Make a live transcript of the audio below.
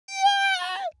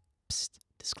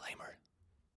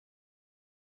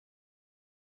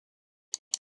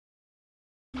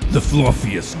the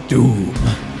fluffiest doom.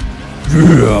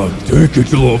 Yeah, take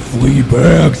it, you little flea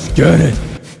bags, get it.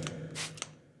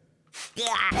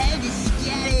 I'm the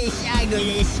scariest. I know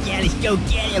the scariest. Go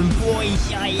get him,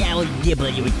 boys. I will nibble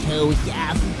your toes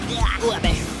off. Oh, I'm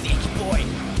a thick boy.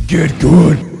 Get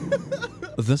good.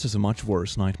 This is a much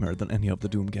worse nightmare than any of the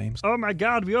Doom games. Oh my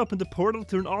god, we opened the portal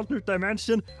to an alternate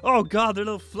dimension. Oh god, they're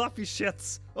little fluffy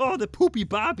shits. Oh, the poopy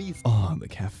bobbies. Oh, the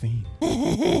caffeine.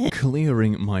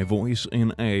 Clearing my voice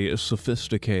in a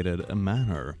sophisticated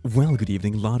manner. Well, good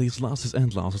evening, laddies, lasses,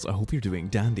 and lasses. I hope you're doing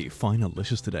dandy, fine,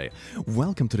 delicious today.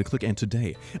 Welcome to the Click, and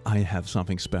today I have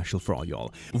something special for all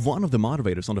y'all. One of the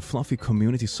moderators on the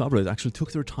FluffyCommunity subreddit actually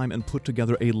took their time and put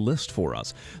together a list for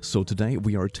us. So today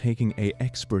we are taking a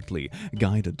expertly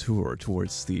guided tour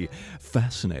towards the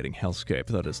fascinating hellscape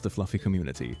that is the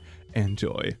FluffyCommunity.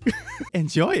 Enjoy.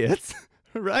 Enjoy it?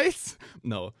 Right?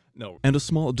 No. And a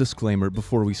small disclaimer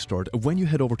before we start. When you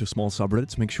head over to small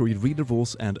subreddits, make sure you read the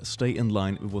rules and stay in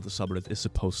line with what the subreddit is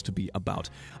supposed to be about.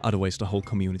 Otherwise, the whole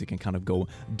community can kind of go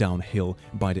downhill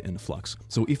by the influx.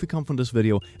 So if you come from this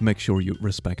video, make sure you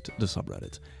respect the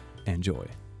subreddit. Enjoy.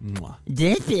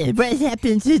 Mwah. What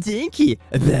happened to Dinky?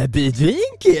 Baby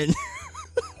drinking.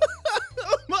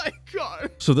 Oh my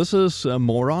god. So this is a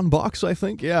moron box, I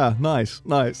think? Yeah, nice.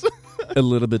 A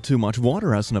little bit too much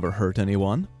water has never hurt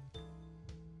anyone.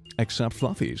 Except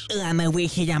Fluffies. I'm a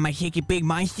wicked, I'm a take a big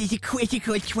monster's a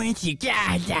critical 20.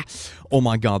 God. Oh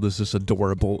my god, this is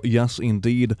adorable. Yes,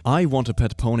 indeed. I want a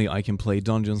pet pony I can play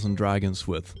Dungeons and Dragons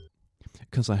with.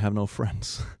 Because I have no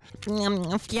friends.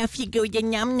 Fluffy go the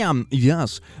num-num.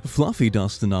 Yes, Fluffy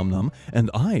does the num-num, and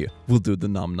I will do the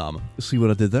num-num. See what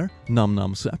I did there?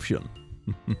 Num-numception.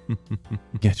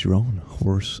 Get your own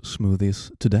horse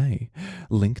smoothies today.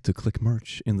 Link to click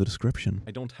merch in the description.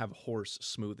 I don't have horse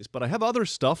smoothies, but I have other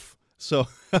stuff. So,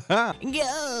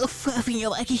 Go, Fluffy, you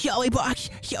like a sorry box.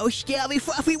 So scary,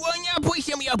 Fluffy. One up, please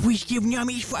tell me up, please give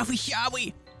nummies, Fluffy,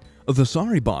 sorry. the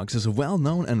Sorry Box is a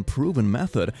well-known and proven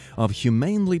method of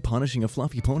humanely punishing a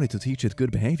fluffy pony to teach it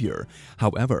good behavior.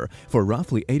 However, for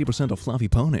roughly 80% of fluffy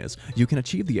ponies, you can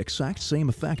achieve the exact same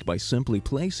effect by simply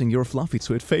placing your fluffy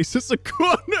so it faces a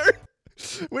corner.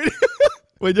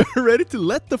 When you're ready to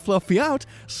let the fluffy out,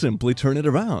 simply turn it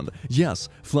around. Yes,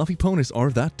 fluffy ponies are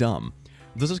that dumb.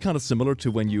 This is kind of similar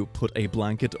to when you put a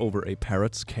blanket over a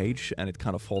parrot's cage and it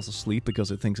kind of falls asleep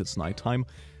because it thinks it's nighttime.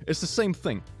 It's the same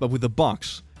thing, but with a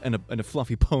box and a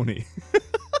fluffy pony.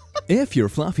 If your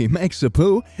fluffy makes a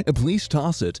poo, please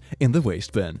toss it in the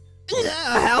waste bin.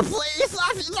 Help, please,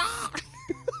 Fluffy, no!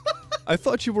 I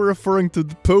thought you were referring to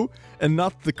the poo and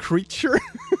not the creature.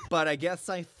 But I guess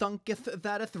I thunketh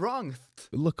that is wrong.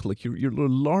 Look, like you're a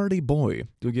lardy boy.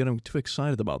 You're getting too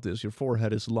excited about this. Your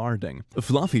forehead is larding.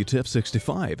 Fluffy tip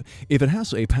 65. If it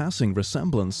has a passing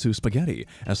resemblance to spaghetti,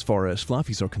 as far as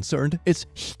fluffies are concerned, it's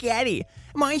Scary.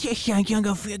 Mine's a son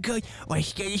gonna feel good. Why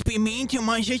Scatty's be mean to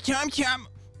mine's a tum-tum?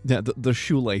 yeah, the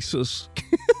shoelaces.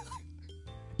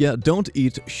 Yeah, don't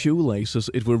eat shoelaces.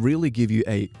 It will really give you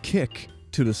a kick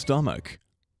to the stomach.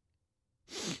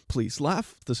 Please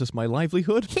laugh. This is my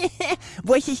livelihood.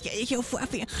 What's this guy so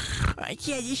fluffy? I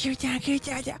can't so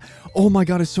talk. Oh my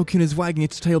god, it's so cute. It's wagging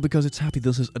its tail because it's happy.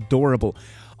 This is adorable.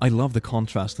 I love the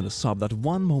contrast in the sub. That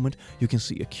one moment you can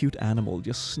see a cute animal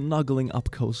just snuggling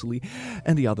up cozily,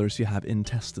 and the others you have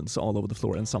intestines all over the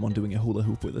floor and someone doing a hula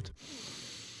hoop with it.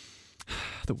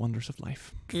 The wonders of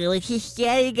life.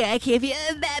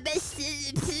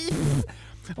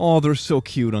 Oh, they're so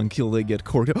cute until they get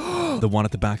corked. The one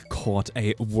at the back caught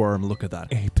a worm. Look at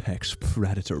that. Apex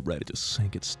predator ready to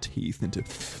sink its teeth into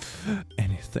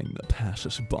anything that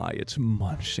passes by its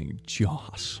munching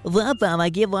jaws. Well, Mama,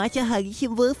 give lots of huggies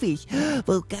and woofies.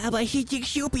 Well, God, I should take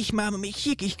soupies, Mama, make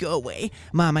sickies go away.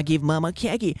 Mama, give Mama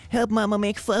keggy. Help Mama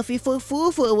make Fluffy for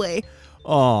foo away.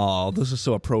 Oh, this is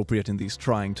so appropriate in these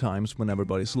trying times when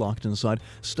everybody's locked inside.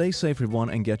 Stay safe,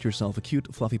 everyone, and get yourself a cute,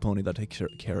 fluffy pony that takes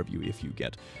care of you if you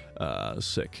get,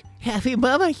 sick. Happy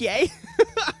Mama Day!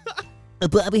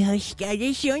 Bobby, how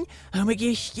scatty soon? How am I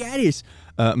get status?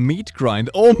 Meat grind.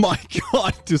 Oh my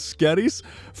god, to Sketties.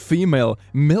 Female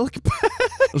milk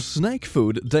snake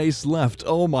food. Days left.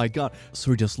 Oh my god.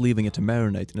 So we're just leaving it to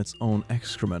marinate in its own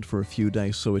excrement for a few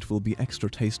days so it will be extra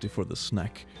tasty for the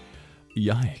snack.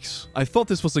 Yikes. I thought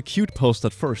this was a cute post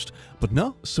at first, but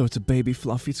no. So it's a baby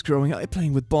fluffy, it's growing up,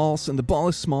 playing with balls, and the ball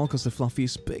is small because the fluffy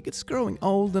is big, it's growing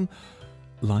old, and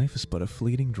life is but a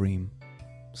fleeting dream.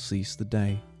 Seize the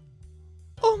day.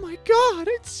 Oh my god,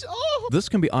 it's oh! This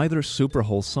can be either super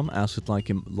wholesome, as it like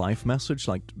a life message,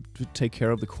 like to take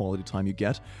care of the quality time you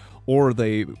get, or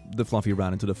the fluffy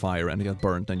ran into the fire and it got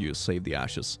burnt and you save the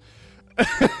ashes.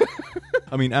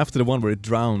 I mean, after the one where it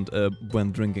drowned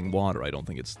when drinking water, I don't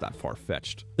think it's that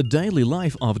far-fetched. A daily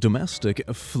life of domestic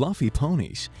fluffy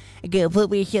ponies. Go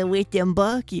повыше в этом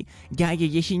боке, даже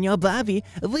если не Bobby,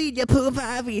 выйди по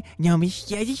Bobby, но мы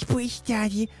здесь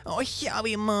пустяки. Oh,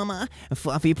 sorry, Mama.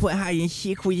 Fluffy put hide and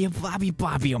seek with your Bobby,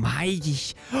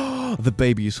 hiding. The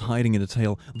baby is hiding in the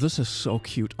tail. This is so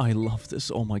cute. I love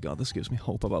this. Oh my god, this gives me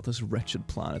hope about this wretched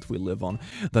planet we live on.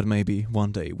 That maybe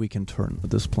one day we can turn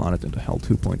this planet into Hell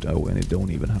 2.0 and it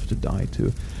don't even have to die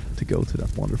to go to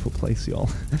that wonderful place, y'all.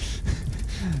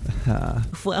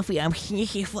 Fluffy, I'm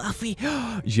sneaky, Fluffy.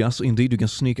 Yes, indeed, you can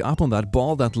sneak up on that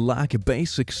ball that lack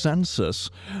basic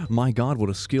senses. My god, what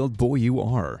a skilled boy you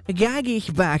are. Gaggy's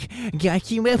back.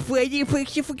 Got you a pretty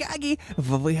picture for Gaggy.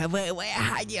 We have a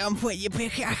hiding on pretty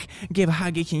picture. Give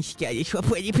Huggy some studies for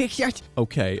pretty pictures.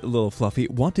 Okay, little Fluffy,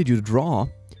 what did you draw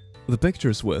the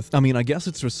pictures with? I mean, I guess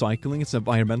it's recycling, it's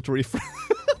environmentally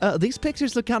friendly. These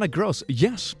pictures look kind of gross.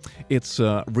 Yes, it's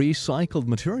recycled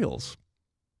materials.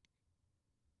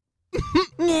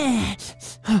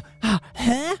 Huh?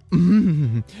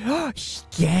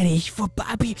 Skittish for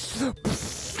Bobby.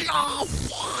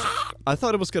 I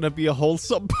thought it was gonna be a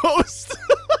wholesome post.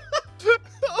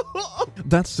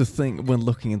 That's the thing when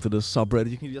looking into the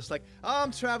subreddit. You can just like,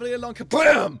 I'm traveling along,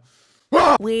 kablam!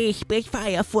 We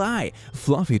Spitfire fly.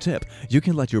 Fluffy tip, you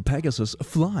can let your Pegasus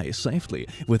fly safely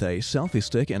with a selfie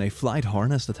stick and a flight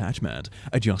harness attachment.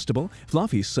 Adjustable,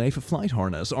 fluffy safe flight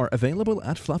harness are available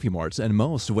at Fluffy Marts and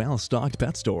most well-stocked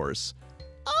pet stores.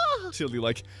 Till you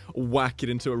like whack it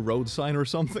into a road sign or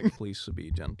something. Please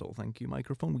be gentle, thank you,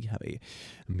 microphone. We have a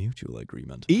mutual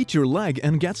agreement. Eat your leg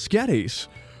and get sketties.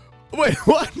 Wait,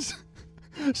 what?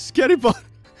 Skettybot?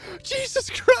 Jesus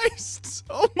Christ!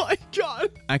 Oh my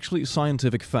god! Actually,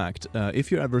 scientific fact,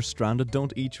 if you're ever stranded,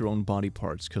 don't eat your own body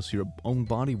parts, because your own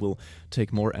body will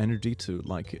take more energy to,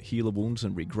 like, heal wounds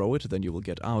and regrow it than you will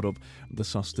get out of the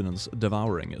sustenance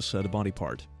devouring said body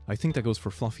part. I think that goes for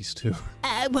Fluffies too.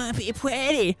 I want to be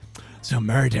pretty. So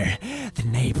murder the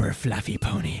neighbor Fluffy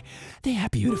Pony. They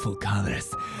have beautiful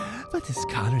colors, but these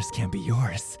colors can be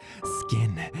yours.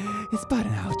 Skin is but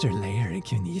an outer layer and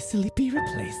can easily be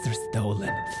replaced or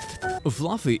stolen.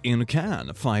 Fluffy in a can,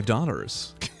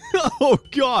 $5. Oh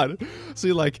god! So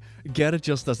you like get it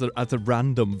just as at a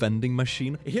random vending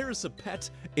machine. Here's a pet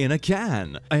in a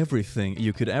can. Everything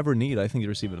you could ever need. I think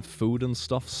there's even food and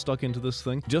stuff stuck into this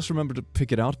thing. Just remember to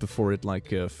pick it out before it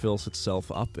like fills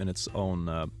itself up in its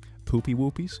own poopy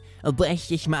whoopies.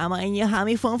 Bestest Mama in your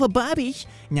hammy phone for Bobbies.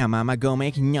 Now Mama go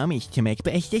make nummies to make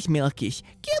bestest milkies.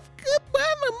 Give good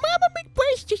Mama make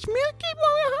bestest milky.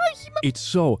 It's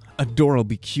so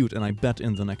adorably cute, and I bet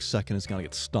in the next second it's gonna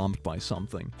get stomped by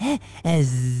something.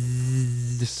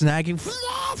 Snagging.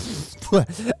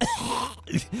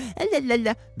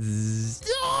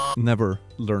 Never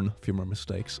learn from your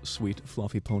mistakes, sweet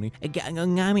Fluffy Pony.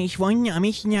 Nummies want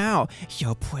nummies now.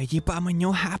 So pretty Mama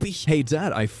no happy. Hey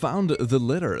Dad, I found the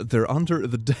litter. They're under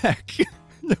the deck.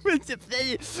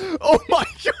 Oh my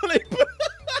god!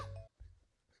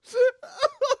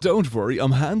 Don't worry,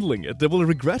 I'm handling it. They will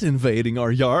regret invading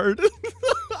our yard.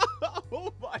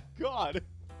 Oh my god.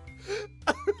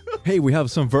 Hey, we have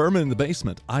some vermin in the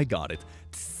basement. I got it.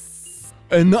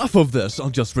 Enough of this. I'll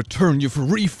just return you for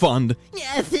refund.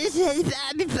 Yes, this is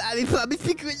Bobby,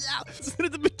 figure it out. Isn't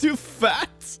it a bit too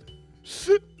fat?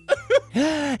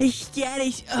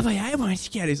 Skitties. Oh, but I want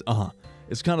sketties.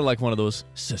 It's kind of like one of those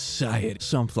society.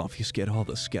 Some fluffies get all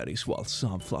the sketties, while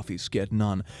some fluffies get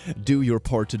none. Do your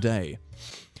part today.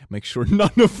 Make sure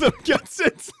none of them gets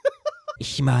it.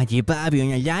 Smarty Bobby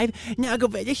on alive. Now go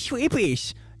for the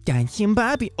sweepies. Dancing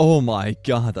Bobby. Oh my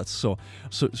god, that's so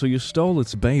you stole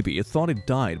its baby. It thought it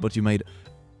died, but you made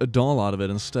a doll out of it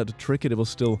instead. To trick it, it was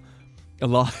still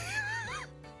alive.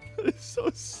 It's so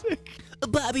sick.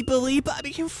 Bobby believe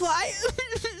Bobby can fly.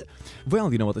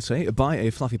 Well, you know what they say. Buy a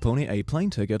Fluffy Pony a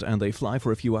plane ticket and they fly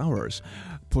for a few hours.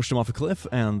 Push them off a cliff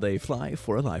and they fly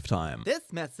for a lifetime.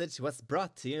 This message was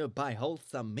brought to you by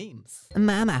Wholesome Memes.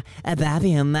 Mama,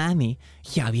 Bobby and Mommy.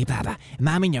 Sorry, Baba.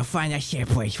 Mommy no find a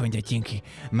separate from the dinky.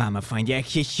 Mama find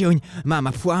exit soon.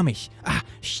 Mama promise.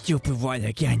 Stupid word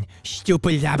again.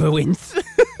 Stupid labyrinth.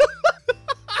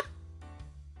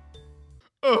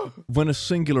 When a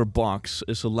singular box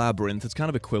is a labyrinth, it's kind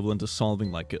of equivalent to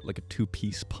solving like a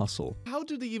two-piece puzzle. How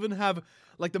do they even have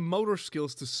like the motor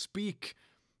skills to speak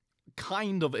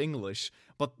kind of English,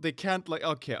 but they can't like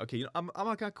okay, you know, I'm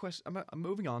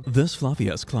moving on. This Fluffy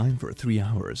has climbed for 3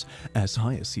 hours as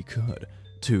high as he could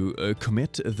to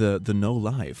commit the no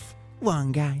life.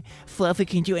 One guy, Fluffy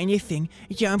can do anything.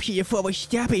 Jump to the forward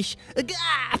stoppish.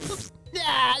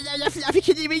 Fluffy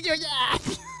can even do that.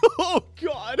 Oh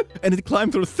god! And it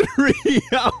climbed for 3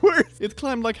 hours. It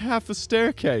climbed like half a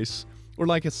staircase. Or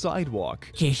like a sidewalk.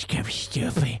 Just come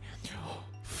stupid.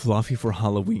 Fluffy for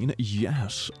Halloween?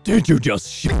 Yes. Did you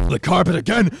just shit the carpet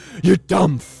again? You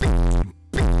dumb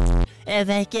If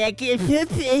I get good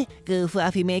poopy, good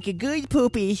Fluffy make a good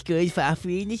poopies, good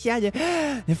Fluffy in the shadow.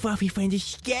 The Fluffy friend is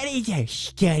scary day,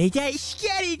 scary day,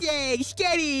 scary day,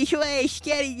 scary, hooray,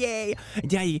 scary day.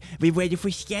 Daddy, we're ready for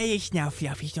scaries now,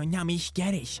 Fluffy, so now me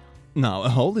scaries. Now,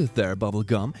 hold it there,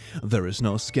 Bubblegum. There is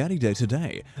no scatty day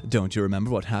today. Don't you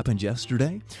remember what happened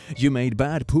yesterday? You made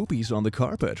bad poopies on the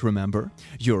carpet, remember?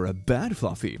 You're a bad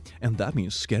Fluffy, and that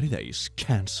means scatty day is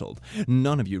cancelled.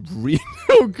 None of you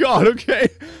oh god, okay.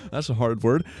 That's a hard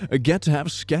word. Get to have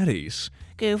scatties.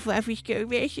 Go Fluffy, go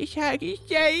racist, huggy,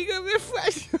 daddy, go with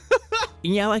Fluffy.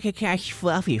 You know I could catch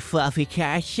Fluffy, Fluffy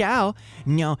catch out.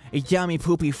 No, a dummy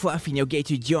poopy Fluffy no get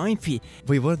to join me.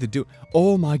 Wait, what did they do?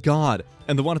 Oh my god.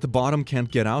 And the one at the bottom can't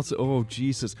get out. So, oh,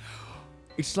 Jesus.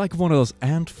 It's like one of those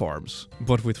ant farms,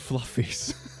 but with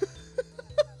fluffies.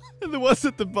 And the ones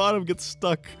at the bottom get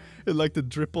stuck in like the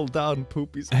dripple down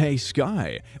poopies. Hey,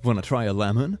 Sky, wanna try a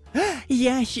lemon?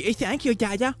 Yes, thank you,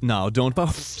 Dada. No, don't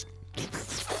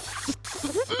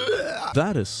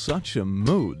That is such a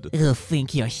mood. You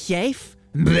think you're safe?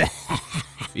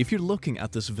 If you're looking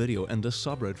at this video and this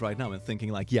subreddit right now and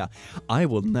thinking like, yeah, I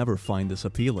will never find this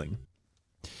appealing,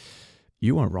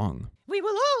 you are wrong. We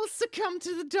will all succumb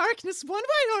to the darkness one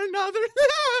way or another.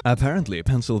 Apparently,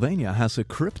 Pennsylvania has a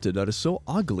cryptid that is so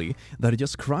ugly that it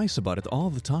just cries about it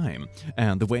all the time.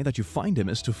 And the way that you find him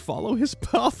is to follow his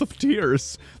path of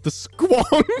tears. The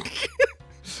squonk!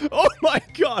 Oh my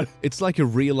god! It's like a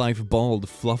real-life bald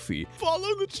Fluffy.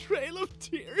 Follow the trail of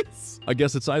tears. I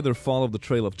guess it's either follow the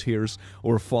trail of tears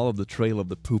or follow the trail of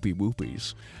the poopy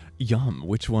whoopies. Yum,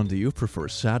 which one do you prefer,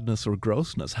 sadness or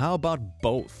grossness? How about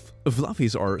both?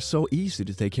 Fluffies are so easy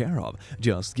to take care of.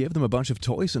 Just give them a bunch of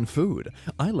toys and food.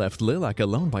 I left Lilac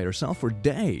alone by herself for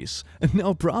days.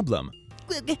 No problem.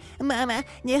 Mama,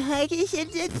 He's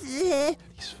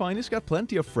fine, he's got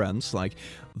plenty of friends, like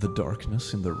the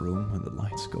darkness in the room when the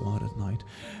lights go out at night,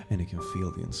 and he can feel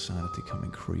the insanity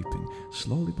coming creeping.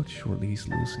 Slowly but surely he's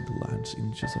losing the last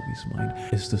inches of his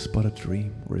mind. Is this but a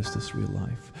dream, or is this real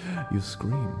life? You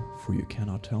scream, for you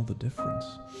cannot tell the difference.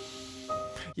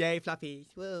 Yay, Fluffies,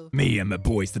 woo. Me and my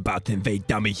boys about to invade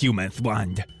dummy humans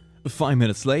one. 5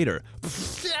 minutes later,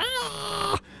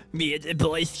 me and the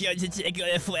boys going to take on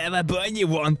a forever bunny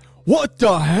one. what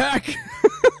the heck?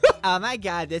 Oh my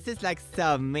god, this is like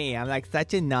so me. I'm like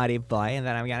such a naughty boy, and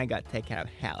then I'm gonna go take care of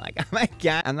hell. Like, oh my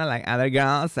god, I'm not like other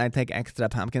girls. I take extra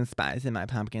pumpkin spice in my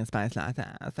pumpkin spice latte.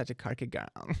 I'm such a quirky girl.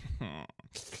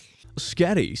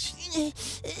 Scatties.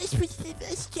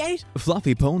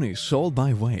 Fluffy ponies sold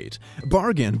by weight.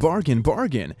 Bargain, bargain,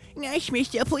 bargain. Nice,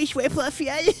 mister, please wear Fluffy.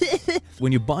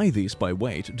 When you buy these by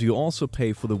weight, do you also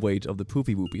pay for the weight of the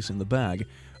poopy whoopies in the bag?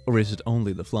 Or is it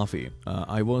only the Fluffy?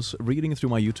 I was reading through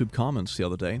my YouTube comments the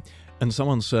other day, and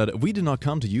someone said, we did not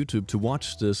come to YouTube to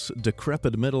watch this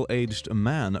decrepit middle-aged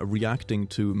man reacting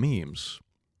to memes.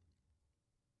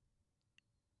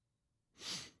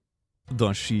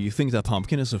 Does she think that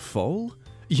Pumpkin is a foal?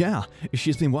 Yeah,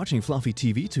 she's been watching Fluffy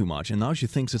TV too much, and now she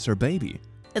thinks it's her baby.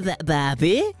 That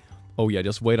baby? Oh yeah,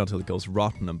 just wait until it goes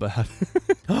rotten and bad.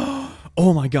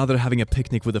 Oh my god, they're having a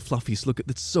picnic with the Fluffies. Look,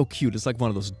 it's so cute. It's like one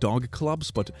of those dog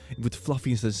clubs, but with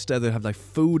Fluffies instead they have like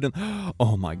food and...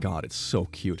 Oh my god, it's so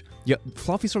cute. Yeah,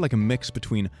 Fluffies are like a mix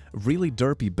between really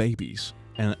derpy babies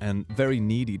and very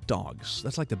needy dogs.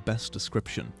 That's like the best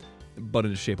description, but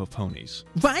in the shape of ponies.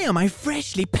 Why on my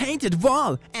freshly painted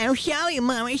wall? I'm sorry,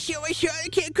 Mommy.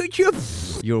 Could you...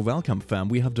 You're welcome, fam.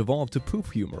 We have devolved to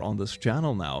poop humor on this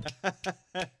channel now.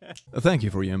 Thank you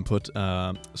for your input,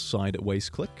 sideways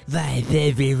click. Why,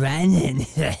 baby, running?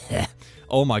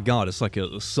 Oh my god, it's like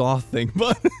a saw thing,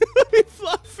 but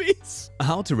Fluffies.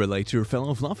 How to relate to your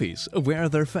fellow Fluffies. Wear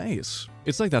their face.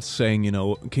 It's like that saying, you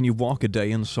know, can you walk a day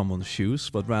in someone's shoes,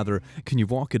 but rather, can you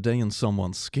walk a day in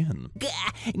someone's skin?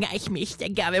 Nice, mister.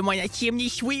 Got him on a chimney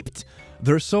swept.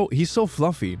 He's so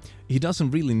fluffy, he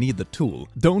doesn't really need the tool.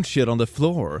 Don't shit on the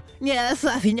floor. Yeah,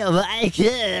 Fluffy, no, like...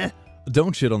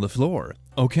 Don't shit on the floor.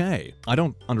 Okay, I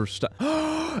don't understand.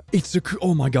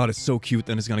 Oh my god, it's so cute,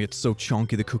 and it's gonna get so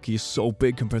chunky. The cookie is so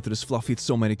big compared to this Fluffy. It's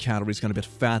so many calories, it's gonna get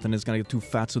fat, and it's gonna get too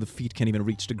fat so the feet can't even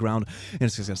reach the ground. And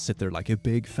it's just gonna sit there like a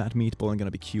big fat meatball and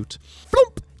gonna be cute.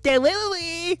 Flump!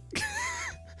 Delivery!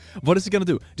 What is it gonna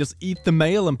do? Just eat the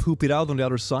mail and poop it out on the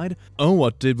other side? Oh,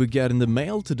 what did we get in the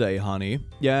mail today, honey?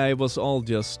 Yeah, it was all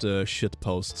just shit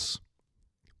posts.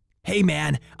 Hey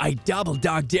man, I double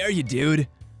dog dare you, dude.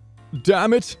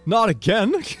 Damn it, not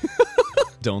again.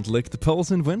 Don't lick the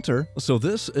poles in winter. So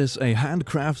this is a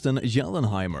handcrafted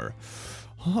Jellenheimer.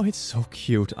 Oh, it's so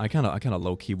cute. I kinda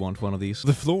low-key want one of these.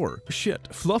 The floor. Shit.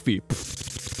 Fluffy.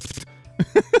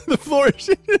 The floor is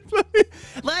shit.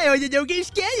 Why are you don't get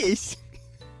skitties?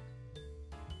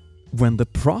 When the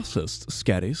processed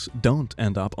sketties don't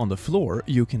end up on the floor,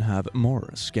 you can have more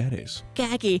sketties.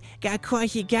 Gaggy,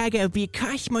 gaga be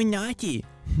cosmonauty.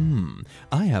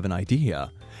 I have an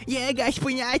idea. Yeah,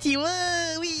 cosmonauty,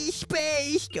 whoa, we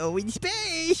space, go in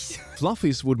space.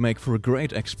 Fluffies would make for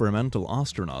great experimental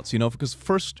astronauts, you know, because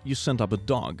first you send up a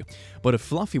dog, but if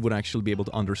Fluffy would actually be able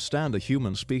to understand a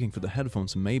human speaking through the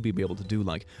headphones and maybe be able to do,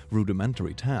 like,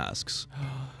 rudimentary tasks.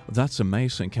 That's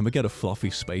amazing. Can we get a Fluffy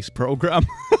space program?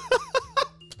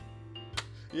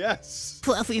 Yes.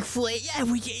 Fluffy foot, yeah,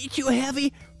 we get too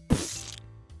heavy.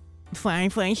 Fine,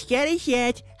 skitties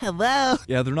yet. Hello.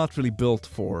 Yeah, they're not really built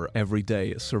for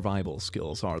everyday survival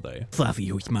skills, are they? Fluffy,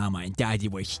 whose mama and daddy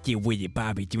were still with the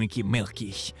Bobby drinking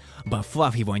milkies. But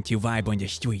Fluffy wants to vibe on the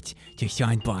street to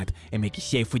Sean Bob and make it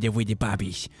safe for the Willy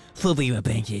Bobbies. Fluffy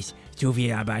Rabankis, Sylvie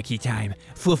Abaki time.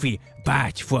 Fluffy,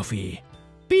 batch Fluffy.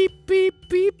 Beep, beep,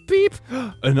 beep, beep.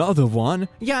 Another one.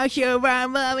 Y'all sure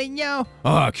around, mommy, no.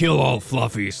 Kill all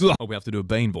Fluffies. Oh, we have to do a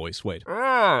Bane voice. Wait.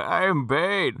 I'm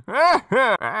Bane.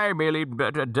 I merely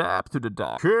adapt to the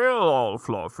dark. Kill all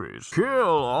Fluffies. Kill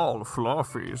all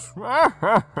Fluffies.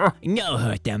 No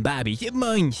hurt them, Bobby's a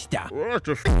monster. What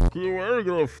the f*** you are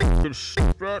gonna f***ing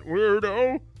shit that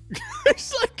weirdo?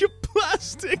 It's like a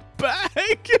plastic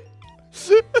bag.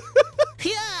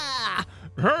 Yeah.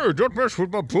 Hey, don't mess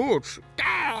with my boots.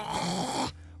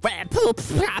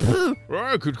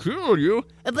 I could kill you,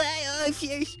 Bye,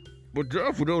 Orpheus. but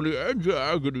that would only end the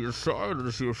agony and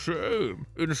silence your shame.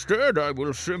 Instead, I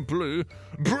will simply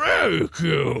break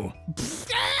you.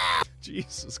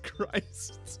 Jesus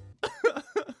Christ.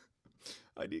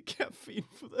 I need caffeine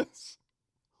for this.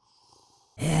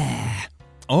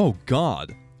 Oh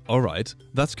God. Alright,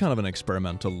 that's kind of an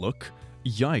experimental look.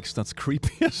 Yikes, that's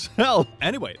creepy as hell.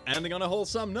 Anyway, ending on a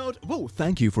wholesome note. Whoa,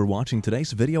 thank you for watching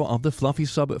today's video of the Fluffy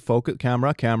sub focus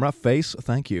camera face.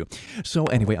 Thank you. So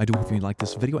anyway, I do hope you liked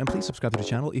this video, and please subscribe to the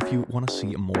channel if you want to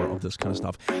see more of this kind of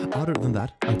stuff. Other than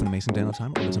that, I have an amazing day and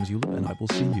time all the times you live, and I will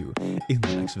see you in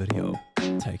the next video.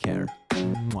 Take care.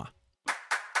 Mwah.